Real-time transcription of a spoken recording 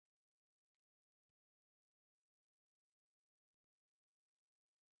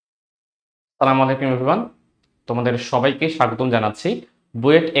আসসালামু আলাইকুম এভরিওয়ান, তোমাদের সবাইকে স্বাগতম জানাচ্ছি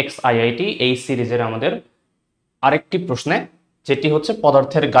বুয়েট এক্স আইআইটি এই সিরিজের আমাদের আরেকটি প্রশ্নে, যেটি হচ্ছে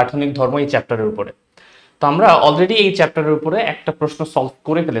পদার্থের গাঠনিক ধর্ম এই চ্যাপ্টারের উপরে। তো আমরা অলরেডি এই চ্যাপ্টারের উপরে একটা প্রশ্ন সলভ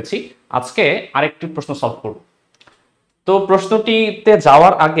করে ফেলেছি, আজকে আরেকটি প্রশ্ন সলভ করব। তো প্রশ্নটিতে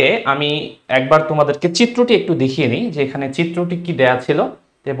যাওয়ার আগে আমি একবার তোমাদেরকে চিত্রটি একটু দেখিয়ে নিই, যে এখানে চিত্রটি কি দেয়া ছিল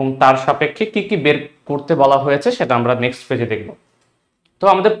এবং তার সাপেক্ষে কি কি বের করতে বলা হয়েছে সেটা আমরা নেক্সট পেজে দেখব। তো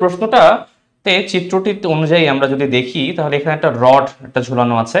আমাদের প্রশ্নটা চিত্রটি অনুযায়ী আমরা যদি দেখি, তাহলে এখানে একটা রড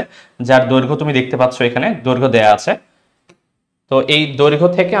ঝুলানো আছে, যার দৈর্ঘ্য তুমি দেখতে পাচ্ছ, এখানে দৈর্ঘ্য দেয়া আছে। তো এই দৈর্ঘ্য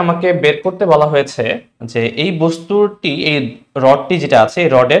থেকে আমাকে বের করতে বলা হয়েছে যে এই বস্তুটি, এই রডটি যেটা আছে, এই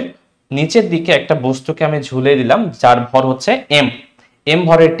রডের নিচের দিকে একটা বস্তুকে আমি ঝুলে দিলাম, যার ভর হচ্ছে এম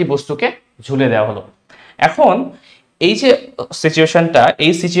ভরের একটি বস্তুকে ঝুলে দেওয়া হলো। এখন এই যে সিচুয়েশনটা,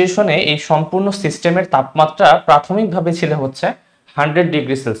 এই সিচুয়েশনে এই সম্পূর্ণ সিস্টেমের তাপমাত্রা প্রাথমিকভাবে ছিল হচ্ছে 100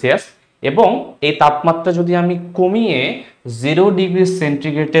 ডিগ্রি সেলসিয়াস, এবং এই তাপমাত্রা যদি আমি কমিয়ে 0 ডিগ্রি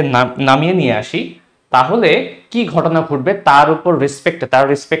সেন্টিগ্রেডে নামিয়ে নিয়ে আসি, তাহলে কি ঘটনা ঘটবে তার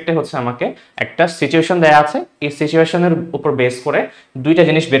রেসপেক্টে হচ্ছে আমাকে একটা সিচুয়েশন দেয়া আছে। এই সিচুয়েশনের উপর বেস করে দুইটা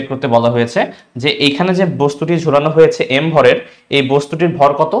জিনিস বের করতে বলা হয়েছে, যে এইখানে যে বস্তুটি ঝুলানো হয়েছে এম ভরের, এই বস্তুটির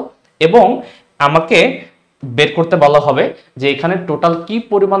ভর কত, এবং আমাকে বের করতে বলা হবে যে এখানে টোটাল কি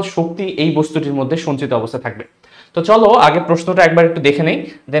পরিমাণ শক্তি এই বস্তুটির মধ্যে সঞ্চিত অবস্থায় থাকবে। তো চলো আগে প্রশ্নটা একবার একটু দেখে নেই,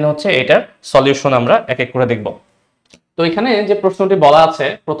 দেন হচ্ছে এটার সলিউশন আমরা এক এক করে দেখব। তো এখানে যে প্রশ্নটি বলা আছে,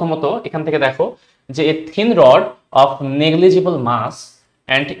 প্রথমত এখান থেকে দেখো যে a thin rod of negligible mass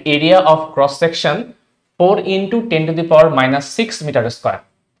and area of cross section 4 into 10 to the power minus 6 meter square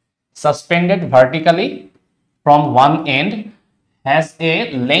suspended vertically from one end has a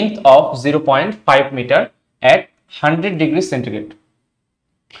length of 0.5 meter at 100 degrees centigrade.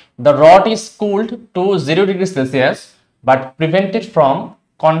 The rod is cooled to 0 degrees Celsius but prevented from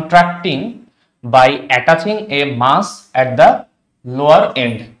contracting by attaching a mass at the lower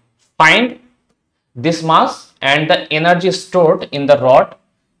end. Find this mass and the energy stored in the rod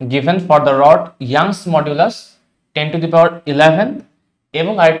given for the rod Young's modulus 10 to the power 11,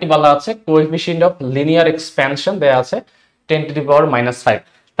 এবং আরেকটি বলা আছে coefficient of linear expansion দেয়া আছে 10 to the power minus 5।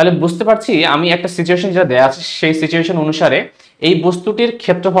 তাহলে বুঝতে পারছি আমি একটা সিচুয়েশন যেটা দেয়া আছে, সেই সিচুয়েশন অনুসারে এই বস্তুটির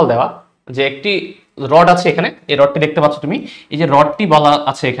ক্ষেত্রফল দেওয়া, যে একটি রড আছে এখানে, এই রডটি দেখতে পাচ্ছ তুমি, এই যে রডটি বলা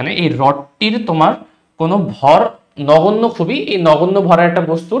আছে এখানে, এই রডটির তোমার কোনো ভর নগণ্য, খুবই এই নগণ্য ভরের একটা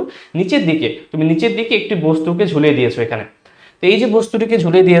বস্তুর নিচের দিকে তুমি নিচের দিকে একটি বস্তুকে ঝুলিয়ে দিয়েছো এখানে। তো এই যে বস্তুটিকে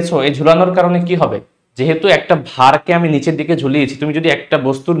ঝুলিয়ে দিয়েছো, এই ঝুলানোর কারণে কি হবে, যেহেতু একটা ভারকে আমি নিচের দিকে ঝুলিয়েছি, তুমি যদি একটা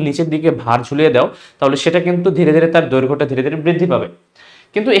বস্তুর নিচের দিকে ভার ঝুলিয়ে দাও, তাহলে সেটা কিন্তু ধীরে ধীরে তার দৈর্ঘ্যটা ধীরে ধীরে বৃদ্ধি পাবে।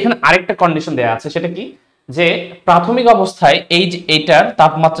 কিন্তু এখানে আরেকটা কন্ডিশন দেওয়া আছে, সেটা কি, যে প্রাথমিক অবস্থায় এইটার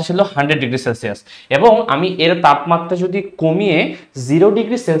তাপমাত্রা ছিল 100 ডিগ্রি সেলসিয়াস, এবং আমি এর তাপমাত্রা যদি কমিয়ে 0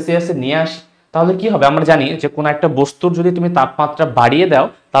 ডিগ্রি সেলসিয়াসে নিয়ে আসি, তাহলে কি হবে, আমরা জানি যে কোনো একটা বস্তুর যদি তুমি তাপমাত্রা বাড়িয়ে দাও,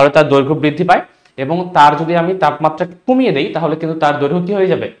 তাহলে তার দৈর্ঘ্য বৃদ্ধি পায়, এবং তার যদি আমি তাপমাত্রা কমিয়ে দেই, তাহলে কিন্তু তার দৈর্ঘ্য কি হয়ে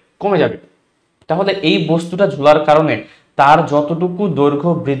যাবে, কমে যাবে। তাহলে এই বস্তুটা ঝোলার কারণে তার যতটুকু দৈর্ঘ্য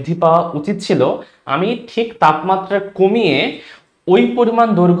বৃদ্ধি পাওয়া উচিত ছিল, আমি ঠিক তাপমাত্রা কমিয়ে ওই পরিমাণ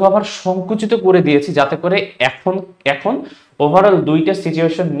দৈর্ঘ্য আবার সংকুচিত করে দিয়েছি, যাতে করে এখন ওভারঅল দুইটা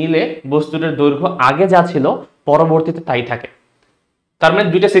সিচুয়েশন মিলে বস্তুটার দৈর্ঘ্য আগে যা ছিল পরবর্তীতে তাই থাকে। তার মানে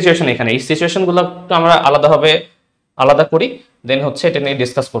দুইটা সিচুয়েশন এখানে, এই সিচুয়েশনগুলো একটু আমরা আলাদা করি, দেন হচ্ছে এটা নিয়ে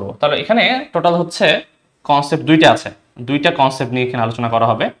ডিসকাস করব। তাহলে এখানে টোটাল হচ্ছে কনসেপ্ট দুইটা আছে, দুইটা কনসেপ্ট নিয়ে এখানে আলোচনা করা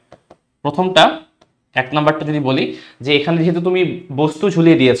হবে। প্রথমটা, এক নাম্বারটা যদি বলি, যে এখানে যেহেতু তুমি বস্তু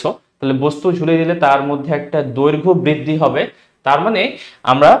ঝুলিয়ে দিয়েছো, তাহলে বস্তু ঝুলিয়ে দিলে তার মধ্যে একটা দৈর্ঘ্য বৃদ্ধি হবে, তার মানে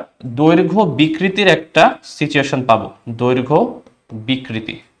আমরা দৈর্ঘ্য বিকৃতির একটা সিচুয়েশন পাবো, দৈর্ঘ্য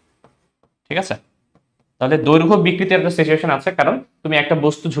বিকৃতি, ঠিক আছে। তাহলে দৈর্ঘ্য বিকৃতির একটা সিচুয়েশন আছে, কারণ তুমি একটা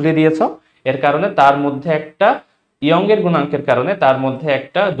বস্তু ঝুলিয়ে দিয়েছো, এর কারণে তার মধ্যে একটা ইয়ংয়ের গুণাঙ্কের কারণে তার মধ্যে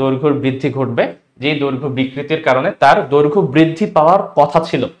একটা দৈর্ঘ্য বৃদ্ধি ঘটবে, যেই দৈর্ঘ্য বিকৃতির কারণে তার দৈর্ঘ্য বৃদ্ধি পাওয়ার কথা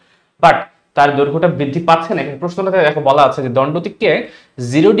ছিল, বাট তার দৈর্ঘ্যটা বৃদ্ধি পাচ্ছে না। এখানে প্রশ্নটাতে দেখো বলা আছে যে দণ্ডটিকে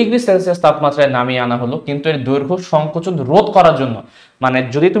 0 ডিগ্রি সেলসিয়াস তাপমাত্রায় নামিয়ে আনা হলো, কিন্তু এর দৈর্ঘ্য সংকোচন রোধ করার জন্য, মানে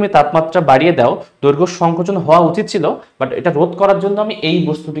যদি তুমি তাপমাত্রা বাড়িয়ে দাও, দৈর্ঘ্য সংকোচন হওয়া উচিত ছিল, বাট এটা রোধ করার জন্য আমি এই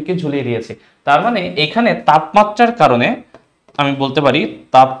বস্তুটিকে ঝুলিয়ে দিয়েছি। তার মানে এখানে তাপমাত্রার কারণে আমি বলতে পারি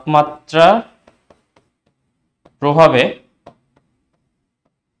তাপমাত্রা প্রভাবে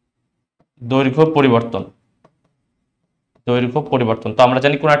দৈর্ঘ্য পরিবর্তন। তো আমরা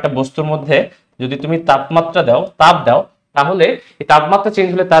জানি কোন একটা বস্তুর মধ্যে যদি তুমি তাপ দাও, তাহলে এই তাপমাত্রা চেঞ্জ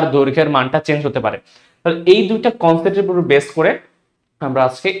হলে তার দৈর্ঘ্যের মানটা চেঞ্জ হতে পারে। তাহলে এই দুইটা কনসেপ্টের উপর বেস করে আমরা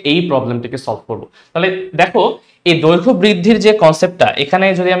আজকে এই প্রবলেমটিকে সলভ করব। তাহলে দেখো, এই দৈর্ঘ্য বৃদ্ধির যে কনসেপ্টটা, এখানে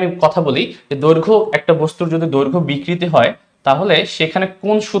যদি আমি কথা বলি যে দৈর্ঘ্য, একটা বস্তুর যদি দৈর্ঘ্য বিকৃতি হয়, তাহলে সেখানে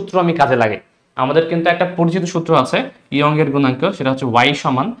কোন সূত্র আমি কাজে লাগে, আমাদের কিন্তু একটা পরিচিত সূত্র আছে ইয়ং এর গুণাঙ্ক, সেটা হচ্ছে y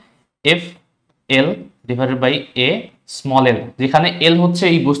সমান F L divided by a small এল, যেখানে এল হচ্ছে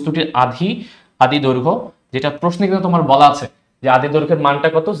এই বস্তুটির আদি দৈর্ঘ্য, যেটা প্রশ্নে কিন্তু তোমার বলা আছে যে আদি দৈর্ঘ্যের মানটা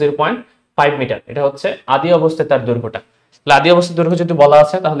কত, 0.5 মিটার। এটা হচ্ছে আদি অবস্থায় তার দৈর্ঘ্যটা। তাহলে আদি অবস্থার দৈর্ঘ্য যদি বলা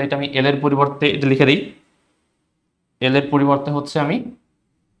আছে, তাহলে এটা আমি এল এর পরিবর্তে এটা লিখে দিই। এল এর পরিবর্তে হচ্ছে আমি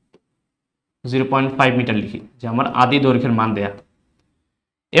 0.5 মিটার লিখি, যে আমার আদি দৈর্ঘ্যের মান দেয়া।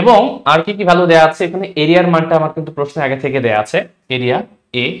 এবং আর কি কি ভ্যালু দেয়া আছে এখানে, এরিয়ার মানটা আমার কিন্তু প্রশ্নে আগে থেকে দেয়া আছে। এরিয়া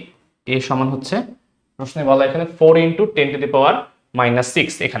এ সমান হচ্ছে প্রশ্নে বলা এখানে 4 ×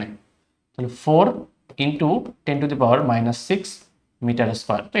 10⁻⁻6, এখানে তাহলে 4 × 10⁻⁻6 মিটার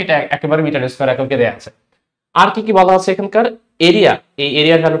স্কয়ার। তো এটা একেবারে মিটার স্কয়ার এককে দেয়া আছে। আর কি কি বলা আছে এখানকার, এরিয়া, এই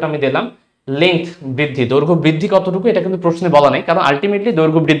এরিয়ার ভ্যালুটা আমি দিলাম। লেংথ বৃদ্ধি, দৈর্ঘ্য বৃদ্ধি কতটুকু এটা কিন্তু প্রশ্নে বলা নেই, কারণ আলটিমেটলি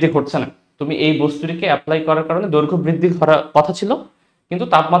দৈর্ঘ্য বৃদ্ধি ঘটছে না। তুমি এই বস্তুটিকে অ্যাপ্লাই করার কারণে দৈর্ঘ্য বৃদ্ধি করার কথা ছিল, কিন্তু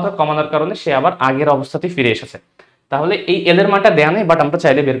তাপমাত্রা কমানোর কারণে সে আবার আগের অবস্থাতে ফিরে এসেছে। তাহলে এই এল এর মানটা দেয়া নেই, বাট আমরা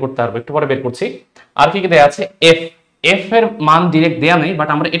চাইলে বের করতে পারবো, একটু পরে বের করছি। আর কি কি দেয়া আছে, এফ এর মান ডিরেক্ট দেয়া নেই, বাট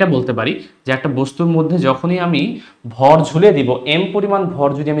আমরা এটা বলতে পারি যে একটা বস্তুর মধ্যে যখনই আমি ভর ঝুলিয়ে দিব, এম পরিমাণ ভর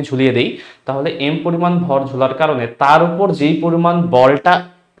যদি আমি ঝুলিয়ে দেই, তাহলে এম পরিমাণ ভর ঝোলার কারণে তার উপর যেই পরিমাণ বলটা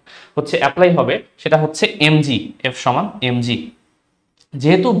হচ্ছে অ্যাপ্লাই হবে সেটা হচ্ছে এমজি, এফ সমান এমজি।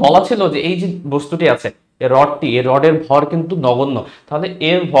 যেহেতু বলা ছিল যে এই যে বস্তুটি আছে রডটি, এই রডের ভর কিন্তু নগণ্য, তাহলে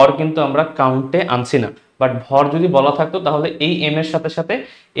এর ভর কিন্তু আমরা কাউন্টে আনছি না। বাট ভর যদি বলা থাকতো, তাহলে এই এম এর সাথে সাথে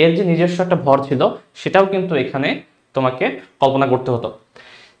এর যে নিজস্ব একটা ভর ছিল সেটাও কিন্তু এখানে তোমাকে কল্পনা করতে হতো।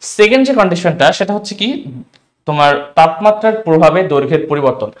 সেকেন্ড যে কন্ডিশনটা, সেটা হচ্ছে কি, তোমার তাপমাত্রার প্রভাবে দৈর্ঘ্যের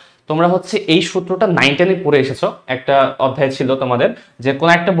পরিবর্তন। তোমরা হচ্ছে এই সূত্রটা 9 10-এ পড়ে এসেছো, একটা অধ্যায় ছিল তোমাদের, যে কোন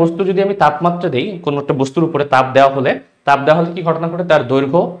একটা বস্তু যদি আমি তাপমাত্রা দেই, কোন একটা বস্তুর উপরে তাপ দেওয়া হলে কি ঘটনা ঘটে, তার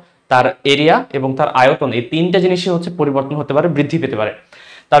দৈর্ঘ্য, তার এরিয়া এবং তার আয়তন, এই তিনটা জিনিসই হচ্ছে পরিবর্তন হতে পারে, বৃদ্ধি পেতে পারে।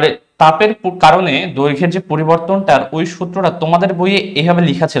 তাহলে তাপের কারণে দৈর্ঘ্যের যে পরিবর্তনটার ওই সূত্রটা তোমাদের বইয়ে এভাবে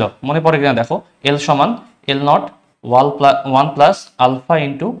লেখা ছিল, মনে পড়ে কিনা দেখো, এল সমান এল not 1 plus alpha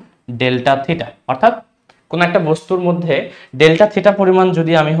into delta theta. অর্থাৎ কোন একটা বস্তুর মধ্যে ডেল্টা থিটা পরিমাণ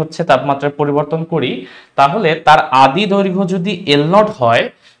যদি আমি হচ্ছে তাপমাত্রার পরিবর্তন করি, তাহলে তার আদি দৈর্ঘ্য যদি এল নট হয়,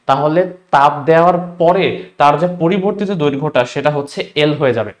 তাহলে তাপ দেওয়ার পরে তার যে পরিবর্তিত দৈর্ঘ্যটা সেটা হচ্ছে এল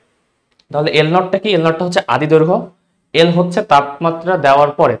হয়ে যাবে। তাহলে এল নটটা কি, এল নটটা হচ্ছে আদি দৈর্ঘ্য, এল হচ্ছে তাপমাত্রা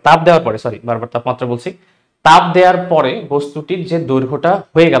দেওয়ার পরে, বারবার তাপমাত্রা বলছি, তাপ দেওয়ার পরে বস্তুটির যে দৈর্ঘ্যটা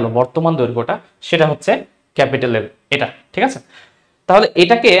হয়ে গেল, বর্তমান দৈর্ঘ্যটা, সেটা হচ্ছে ক্যাপিটাল এল, এটা ঠিক আছে। তাহলে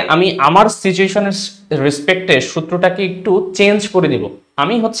এটাকে আমি আমার সিচুয়েশনের রেসপেক্টে সূত্রটাকে একটু চেঞ্জ করে দিব।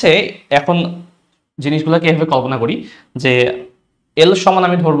 আমি হচ্ছে এখন জিনিসগুলোকে এভাবে কল্পনা করি যে এল সমান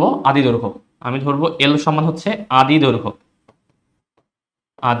আমি ধরবো আদি দৈর্ঘ্য, আমি ধরবো এল সমান হচ্ছে আদি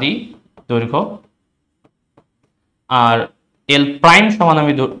দৈর্ঘ্য, আর এল প্রাইম সমান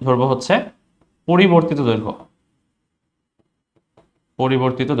আমি ধরবো হচ্ছে পরিবর্তিত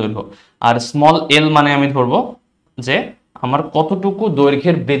দৈর্ঘ্য, আর স্মল এল মানে আমি ধরবো যে আমার কতটুকু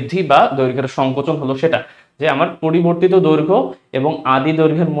দৈর্ঘ্যের বৃদ্ধি বা দৈর্ঘ্যের সংকোচন হলো সেটা, যে আমার পরিবর্তিত দৈর্ঘ্য এবং আদি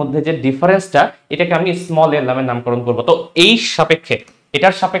দৈর্ঘ্যের মধ্যে যে ডিফারেন্সটা, এটাকে আমি স্মল এল নামে নামকরণ করব। তো এই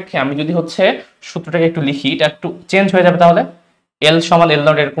এটার সাপেক্ষে আমি যদি হচ্ছে সূত্রটাকে একটু লিখি, এটা একটু চেঞ্জ হয়ে যাবে। তাহলে এল সমান এল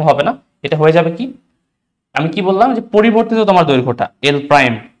নট এরকম হবে না, এটা হয়ে যাবে কি, আমি কি বললাম যে পরিবর্তিত তোমার দৈর্ঘ্যটা এল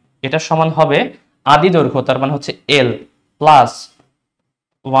প্রাইম, এটা সমান হবে আদি দৈর্ঘ্য, তার মানে হচ্ছে এল plus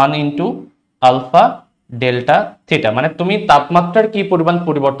 1 into alpha delta theta, মানে তুমি তাপমাত্রার কি পরিমাণ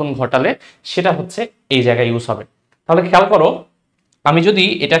পরিবর্তন ঘটালে সেটা হচ্ছে এই জায়গায় ইউজ হবে। তাহলে খেয়াল করো, আমি যদি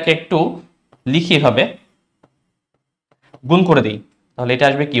এটাকে একটু লিখি এভাবে গুণ করে দিই, তাহলে এটা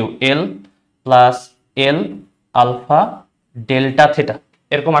আসবে Q L plus L alpha delta theta,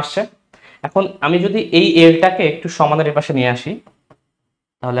 এরকম আসছে। এখন আমি যদি এই এলটাকে একটু সমানের পাশে নিয়ে আসি,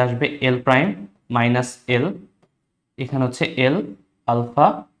 তাহলে আসবে এল প্রাইম মাইনাস এল, এখানে হচ্ছে এল আলফা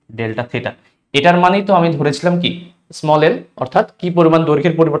ডেল্টা থিটা। এটার মানেই তো আমি ধরেছিলাম কি স্মল এল, অর্থাৎ কি পরিমাণ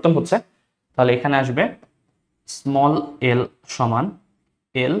দৈর্ঘ্যের পরিবর্তন হচ্ছে। তাহলে এখানে আসবে স্মল এল সমান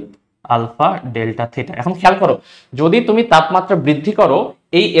এল আলফা ডেল্টা থিটা। এখন খেয়াল করো, যদি তুমি তাপমাত্রা বৃদ্ধি করো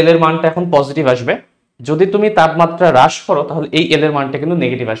এই এল এর মানটা এখন পজিটিভ আসবে, যদি তুমি তাপমাত্রা হ্রাস করো তাহলে এই এল এর মানটা কিন্তু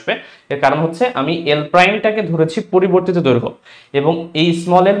নেগেটিভ আসবে। এর কারণ হচ্ছে আমি এল প্রাইমটাকে ধরেছি পরিবর্তিত দৈর্ঘ্য, এবং এই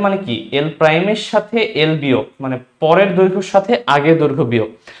স্মল এল মানে কি, এল প্রাইমের সাথে এল বিয়োগ, মানে পরের দৈর্ঘ্যের সাথে আগের দৈর্ঘ্য বিয়োগ।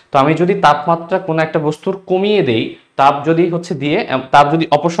 তো আমি যদি তাপমাত্রা কোনো একটা বস্তুর কমিয়ে দেই, তাপ যদি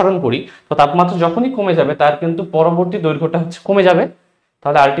অপসারণ করি, তো তাপমাত্রা যখনই কমে যাবে তার কিন্তু পরবর্তী দৈর্ঘ্যটা হচ্ছে কমে যাবে।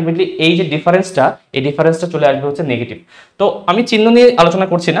 তাহলে আলটিমেটলি এই যে ডিফারেন্সটা চলে আসবে হচ্ছে নেগেটিভ। তো আমি চিহ্ন নিয়ে আলোচনা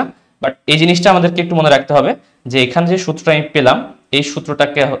করছি না, বাট এই জিনিসটা আমাদেরকে একটু মনে রাখতে হবে যে এখানে যে সূত্রটা আমি পেলাম, এই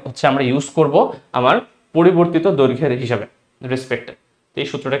সূত্রটাকে হচ্ছে আমরা ইউজ করব আমার পরিবর্তিত দৈর্ঘ্যের হিসাবে রেসপেক্টে। তো এই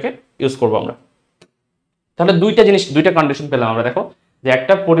সূত্রটাকে ইউজ করবো আমরা। তাহলে দুইটা কন্ডিশন পেলাম আমরা। দেখো যে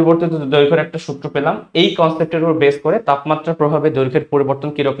একটা পরিবর্তিত দৈর্ঘ্যের একটা সূত্র পেলাম, এই কনসেপ্টের উপর বেস করে তাপমাত্রার প্রভাবে দৈর্ঘ্যের পরিবর্তন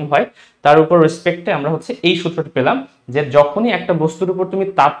কিরকম হয় তার উপর রেসপেক্টে আমরা হচ্ছে এই সূত্রটি পেলাম, যে যখনই একটা বস্তুর উপর তুমি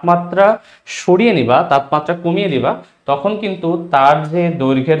তাপমাত্রা সরিয়ে নিবা, তাপমাত্রা কমিয়ে দিবা, তখন কিন্তু তার যে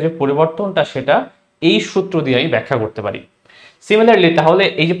দৈর্ঘ্যের যে পরিবর্তনটা সেটা এই সূত্র দিয়েই ব্যাখ্যা করতে পারি। সিমিলারলি তাহলে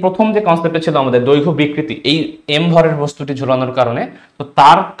এই যে প্রথম যে কনসেপ্টটা ছিল আমাদের দৈর্ঘ্য বিকৃতি, এই এম ভরের বস্তুটি ঝুলানোর কারণে, তো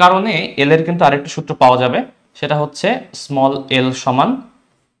তার কারণে এল এর কিন্তু আরেকটা সূত্র পাওয়া যাবে, সেটা হচ্ছে স্মল এল সমান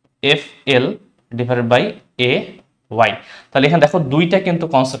F L divided by A Y. তাহলে এখানে দেখো দুইটা কিন্তু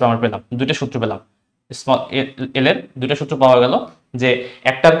কনসেপ্ট আমরা পেলাম, দুইটা সূত্র পেলাম, স্মল এল এর দুইটা সূত্র পাওয়া গেল। যে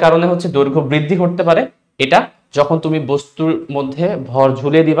একটার কারণে হচ্ছে দৈর্ঘ্য বৃদ্ধি করতে পারে, এটা যখন তুমি বস্তুর মধ্যে ভর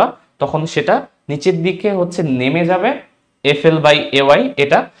ঝুলিয়ে দিবা তখন সেটা নিচের দিকে হচ্ছে নেমে যাবে F L by A Y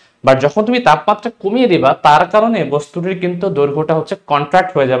এটা। বাট যখন তুমি তাপমাত্রা কমিয়ে দিবা তার কারণে বস্তুটির কিন্তু দৈর্ঘ্যটা হচ্ছে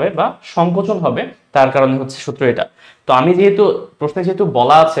কন্ট্রাক্ট হয়ে যাবে বা সংকোচন হবে, তার কারণে হচ্ছে সূত্র এটা। তো আমি যেহেতু প্রশ্নে যেহেতু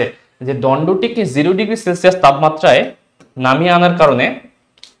বলা আছে যে দণ্ডটিকে 0 ডিগ্রি সেলসিয়াস তাপমাত্রায় নামিয়ে আনার কারণে,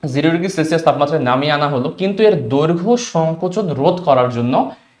 0 ডিগ্রি সেলসিয়াস তাপমাত্রায় নামিয়ে আনা হলো, কিন্তু এর দৈর্ঘ্য সংকোচন রোধ করার জন্য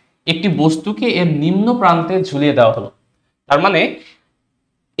একটি বস্তুকে এর নিম্ন প্রান্তে ঝুলিয়ে দেওয়া হলো। তার মানে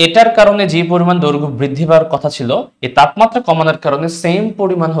এটার কারণে যে পরিমাণ দৈর্ঘ্য বৃদ্ধি পাওয়ার কথা ছিল, এই তাপমাত্রা কমানোর কারণে সেম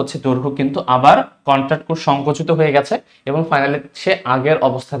পরিমাণ হচ্ছে দৈর্ঘ্য কিন্তু আবার কন্ট্রাক্ট করে সংকুচিত হয়ে গেছে এবং ফাইনালি সে আগের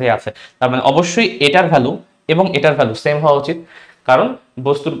অবস্থাতেই আছে। তার মানে অবশ্যই এটার ভ্যালু এবং এটার ভ্যালু সেম হওয়া উচিত, কারণ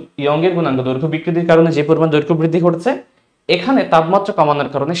বস্তুর ইয়ংয়ের গুণাঙ্ক দৈর্ঘ্য বিকৃতির কারণে যে পরিমাণ দৈর্ঘ্য বৃদ্ধি ঘটেছে, এখানে তাপমাত্রা কমানোর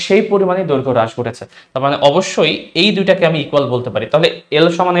কারণে সেই পরিমাণে দৈর্ঘ্য হ্রাস ঘটেছে। তার মানে অবশ্যই এই দুইটাকে আমি ইকুয়াল বলতে পারি। তাহলে এল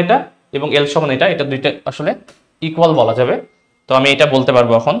সমান এটা এবং এল সমান এটা, এটা দুইটা আসলে ইকুয়াল বলা যাবে। তো আমি এটা বলতে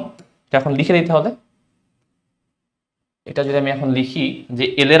পারবো। এখন লিখে দিতে হবে, এটা যদি আমি এখন লিখি যে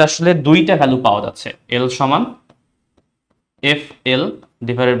এল এর আসলে দুইটা ভ্যালু পাওয়া যাচ্ছে, এল সমান F L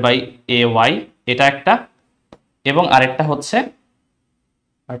divided by A Y, এটা একটা, এবং আরেকটা হচ্ছে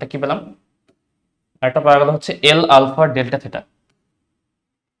আরেকটা কি পেলাম, আরেকটা পাওয়া গেল হচ্ছে এল আলফা ডেল্টা থেটা।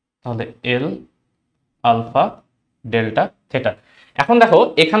 তাহলে এল আলফা ডেল্টা থেটা। এখন দেখো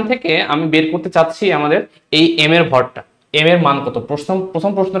এখান থেকে আমি বের করতে চাচ্ছি আমাদের এই এম এর ভরটা, এম এর মান কত। প্রথম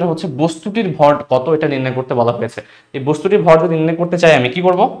প্রশ্নটা হচ্ছে বস্তুটির ভর কত, এটা নির্ণয় করতে বলা হয়েছে। এই বস্তুটির ভর যদি নির্ণয় করতে চাই আমি কি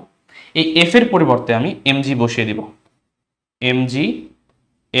করব, এই এফ এর পরিবর্তে আমি এমজি বসিয়ে দিব, MG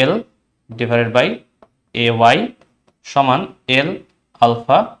L divided by A Y সমান এল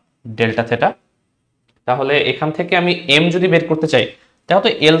আলফা ডেল্টা থেটা। তাহলে এখান থেকে আমি এম যদি বের করতে চাই, তাহলে তো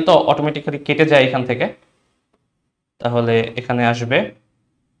এল তো অটোমেটিক্যালি কেটে যায় এখান থেকে, তাহলে এখানে আসবে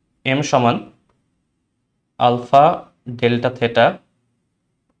এম সমান alpha delta theta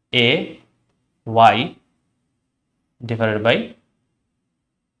A Y divided by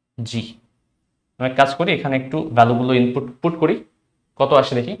জি। আমি কাজ করি, এখানে একটু ভ্যালুগুলো পুট করি, কত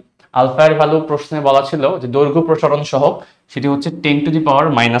আসে দেখি। আলফা এর ভ্যালু প্রশ্নে বলা ছিল যে দৈর্ঘ্য প্রসারণ সহগ, সেটি হচ্ছে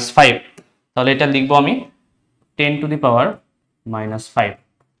 10⁻⁻⁵। তাহলে এটা লিখবো আমি 10⁻⁻⁵।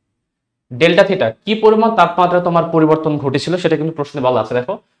 ডেল্টা থিটা কি পরিমাণ তাপমাত্রা তোমার পরিবর্তন ঘটেছিল সেটা কিন্তু প্রশ্নে বলা আছে।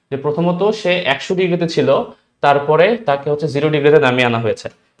 দেখো যে প্রথমত সে 100 ডিগ্রিতে ছিল, তারপরে তাকে হচ্ছে 0 ডিগ্রিতে নামিয়ে আনা হয়েছে।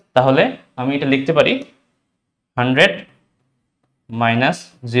 তাহলে আমি এটা লিখতে পারি 100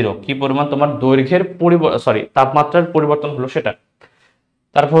 - 0 কি পরিমাণ তোমার দৈর্ঘ্যের তাপমাত্রার পরিবর্তন হলো সেটা।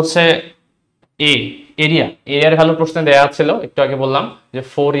 তারপর হচ্ছে এরিয়ার ভ্যালু প্রশ্নে দেওয়া ছিল, একটু আগে বললাম যে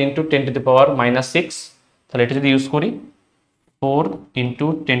 4 × 10⁻⁻⁶। তাহলে এটা যদি ইউজ করি 4 ×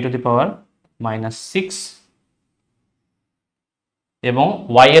 10⁻⁻⁶, এবং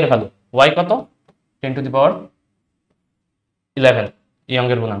ওয়াই এর ভ্যালু, ওয়াই কত 10⁻11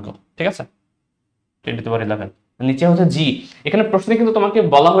 ইয়ংয়ের গুণাঙ্ক, ঠিক আছে 10⁻11। নিচে হচ্ছে জি, এখানে প্রশ্নে কিন্তু তোমাকে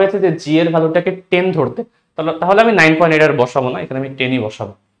বলা হয়েছে যে জি এর ভ্যালুটাকে 10 ধরতে, তাহলে আমি 9.8 আর বসাবো না, এখানে আমি 10ই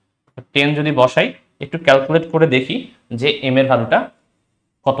বসাবো। 10 যদি বসাই, একটু ক্যালকুলেট করে দেখি যে এম এর ভ্যালুটা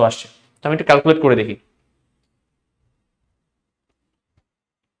কত আসছে। তো আমি একটু ক্যালকুলেট করে দেখি।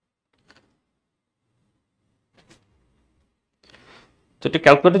 তো একটু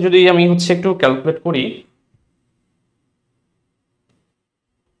ক্যালকুলেটে যদি আমি হচ্ছে একটু ক্যালকুলেট করি,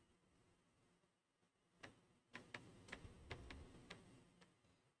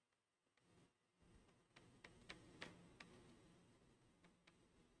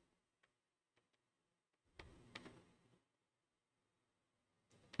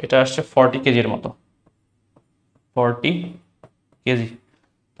 এটা আসছে 40 কেজির মতো, 40 কেজি।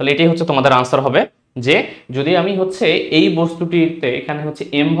 তাহলে এটাই হচ্ছে তোমাদের আনসার হবে, যে যদি আমি হচ্ছে এই বস্তুটিতে এখানে হচ্ছে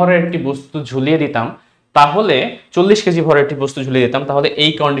এম ভরের একটি বস্তু ঝুলিয়ে দিতাম, তাহলে 40 কেজি ভরের একটি বস্তু ঝুলিয়ে দিতাম, তাহলে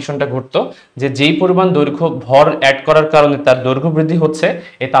এই কন্ডিশনটা ঘটতো যে যেই পরিমাণ দৈর্ঘ্য ভর অ্যাড করার কারণে তার দৈর্ঘ্য বৃদ্ধি হচ্ছে,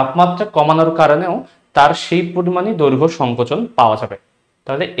 এই তাপমাত্রা কমানোর কারণেও তার সেই পরিমাণই দৈর্ঘ্য সংকোচন পাওয়া যাবে।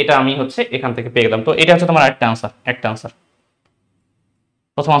 তাহলে এটা আমি হচ্ছে এখান থেকে পেয়ে গেলাম। তো এটা হচ্ছে তোমার একটা আনসার,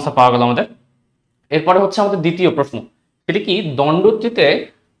 প্রথম আনসার পাওয়া গেল আমাদের। এরপরে হচ্ছে আমাদের দ্বিতীয় প্রশ্ন, সেটা কি দণ্ডটিতে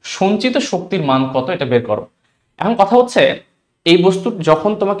সঞ্চিত শক্তির মান কত এটা বের করো। এখন কথা হচ্ছে এই বস্তুর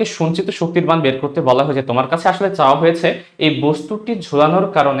যখন তোমাকে সঞ্চিত শক্তির মান বের করতে বলা হয়েছে, তোমার কাছে আসলে চাওয়া হয়েছে এই বস্তুটি ঝোলানোর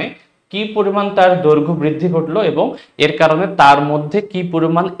কারণে কি পরিমাণ তার দৈর্ঘ্য বৃদ্ধি ঘটলো এবং এর কারণে তার মধ্যে কি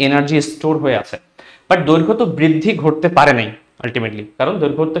পরিমাণ এনার্জি স্টোর হয়ে আছে। বাট দৈর্ঘ্য তো বৃদ্ধি ঘটতে পারে নাই আলটিমেটলি, কারণ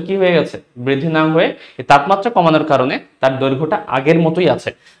দৈর্ঘ্য তো কি হয়ে গেছে, বৃদ্ধি না হয়ে তাপমাত্রা কমানোর কারণে তার দৈর্ঘ্যটা আগের মতোই আছে।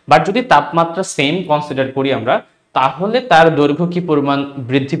 বাট যদি তাপমাত্রা সেম কনসিডার করি আমরা, তাহলে তার দৈর্ঘ্য কি পরিমাণ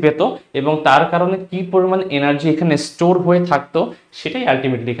বৃদ্ধি পেত এবং তার কারণে কি পরিমাণ এনার্জি এখানে স্টোর হয়ে থাকতো, সেটাই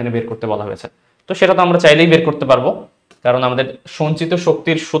আলটিমেটলি এখানে বের করতে বলা হয়েছে। তো সেটা তো আমরা চাইলেই বের করতে পারবো, কারণ আমাদের সঞ্চিত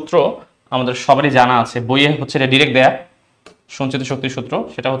শক্তির সূত্র আমাদের সবারই জানা আছে, বইয়ে হচ্ছে এটা ডিরেক্ট দেয়া সঞ্চিত শক্তির সূত্র,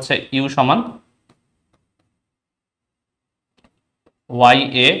 সেটা হচ্ছে ইউ সমান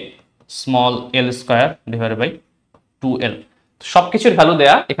YA small L square divided by 2L। সবকিছুর ভ্যালু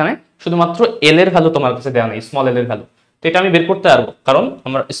দেয়া এখানে, শুধুমাত্র এল এর ভ্যালু তোমার কাছে দেওয়া নেই, স্মল এল এর ভ্যালু। তো এটা আমি বের করতে পারবো, কারণ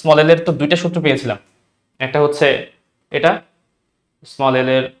আমরা স্মল এল এর তো দুইটা সূত্র পেয়েছিলাম, একটা হচ্ছে এটা স্মল এল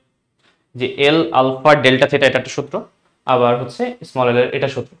এর যে এল আলফা ডেল্টা থিটা, এটা একটা সূত্র, আবার হচ্ছে স্মল এল এর এটা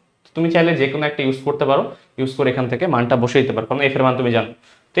সূত্র। তুমি চাইলে যে কোনো একটা ইউজ করতে পারো, ইউজ করে এখান থেকে মানটা বসে দিতে পারো, কারণ এফ এর মান তুমি জানো।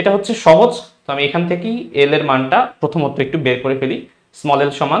 তো এটা হচ্ছে সহজ। তো আমি এখান থেকেই এল এর মানটা প্রথমত একটু বের করে ফেলি, স্মল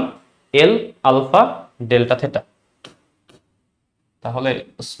এল সমান এল আলফা ডেল্টা থিটা। তাহলে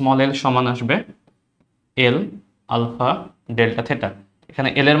স্মল এল সমান আসবে এল আলফা ডেল্টা থিটা। এখানে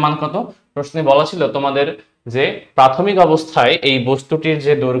এল এর মান কত, প্রশ্নে বলা ছিল তোমাদের যে প্রাথমিক অবস্থায় এই বস্তুটির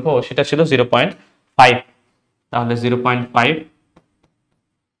যে দৈর্ঘ্য সেটা ছিল 0.5, তাহলে 0.5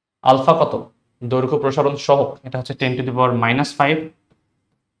 আলফা কত, দৈর্ঘ্য প্রসারণ সহক, এটা হচ্ছে 10⁻⁻5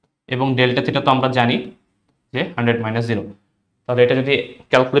 এবং ডেল্টা থিটা তো আমরা জানি যে 100 - 0। তাহলে এটা যদি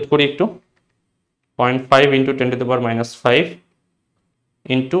ক্যালকুলেট করি একটু, 0.5 × 10⁻⁻5 ×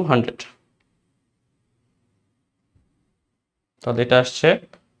 100, তাহলে এটা আসছে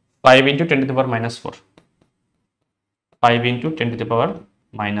 5 × 10⁻⁻4, 5 ×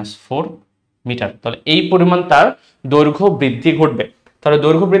 10⁻⁻4 মিটার। তাহলে এই পরিমাণ তার দৈর্ঘ্য বৃদ্ধি ঘটবে। তাহলে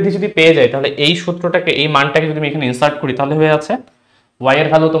দৈর্ঘ্য বৃদ্ধি যদি পেয়ে যায়, তাহলে এই সূত্রটাকে, এই মানটাকে যদি আমি এখানে ইনসার্ট করি, তাহলে হয়ে যাচ্ছে y এর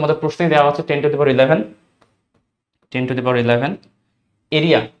ভ্যালু তোমাদের প্রশ্নেই দেওয়া আছে 10⁻11,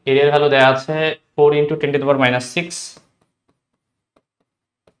 এরিয়ার ভ্যালু দেওয়া আছে 4 × 10⁻⁻6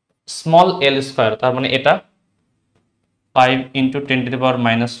 স্মল এল স্কোয়ার, তার মানে এটা 5 ×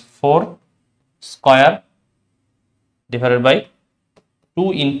 10⁻⁻4 স্কোয়ার ডিভাইডেড বাই 2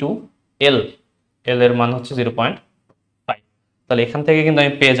 × L, এল এর মান হচ্ছে 0.5। তাহলে এখান থেকে কিন্তু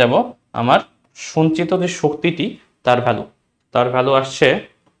আমি পেয়ে যাব আমার সঞ্চিত যে শক্তিটি তার ভ্যালু আসছে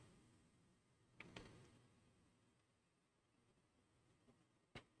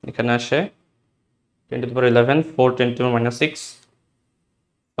এখানে আসে 10⁻11, 4 × 10⁻6,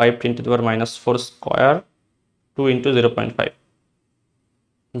 5 × 10⁻4 স্কোয়ার, 2 × 0.5,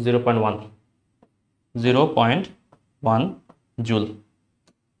 0.1 জুল।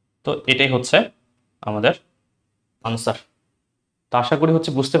 তো এটাই হচ্ছে আমাদের আনসার। তো আশা করি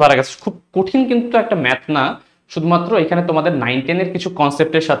হচ্ছে বুঝতে পারা গেছে, খুব কঠিন কিন্তু একটা ম্যাথ না, শুধুমাত্র এখানে তোমাদের 9-10 এর কিছু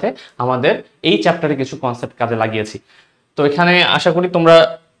কনসেপ্টের সাথে আমাদের এই চ্যাপ্টারে কিছু কনসেপ্ট কাজে লাগিয়েছি। তো এখানে আশা করি তোমরা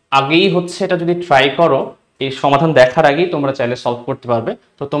আগেই হচ্ছে এটা যদি ট্রাই করো, এই সমাধান দেখার আগেই তোমরা চাইলে সলভ করতে পারবে।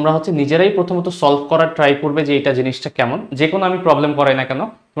 তো তোমরা হচ্ছে নিজেরাই প্রথমত সলভ করার ট্রাই করবে যে এটা জিনিসটা কেমন, যে কোনো আমি প্রবলেম করাই না কেন,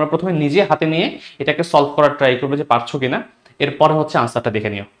 তোমরা প্রথমে নিজে হাতে নিয়ে এটাকে সলভ করার ট্রাই করবে যে পারছো কিনা, এরপরে হচ্ছে আনসারটা দেখে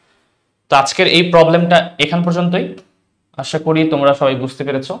নিও। তো আজকের এই প্রবলেমটা এখান পর্যন্তই, আশা করি তোমরা সবাই বুঝতে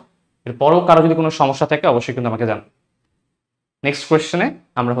পেরেছো। এরপরও কারো যদি কোনো সমস্যা থাকে অবশ্যই কিন্তু আমাকে জানাও। নেক্সট কোয়েশ্চেনে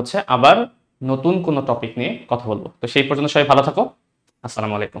আমরা হচ্ছে আবার নতুন কোনো টপিক নিয়ে কথা বলবো। তো সেই পর্যন্ত সবাই ভালো থাকো,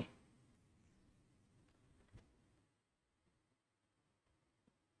 আসসালামু আলাইকুম।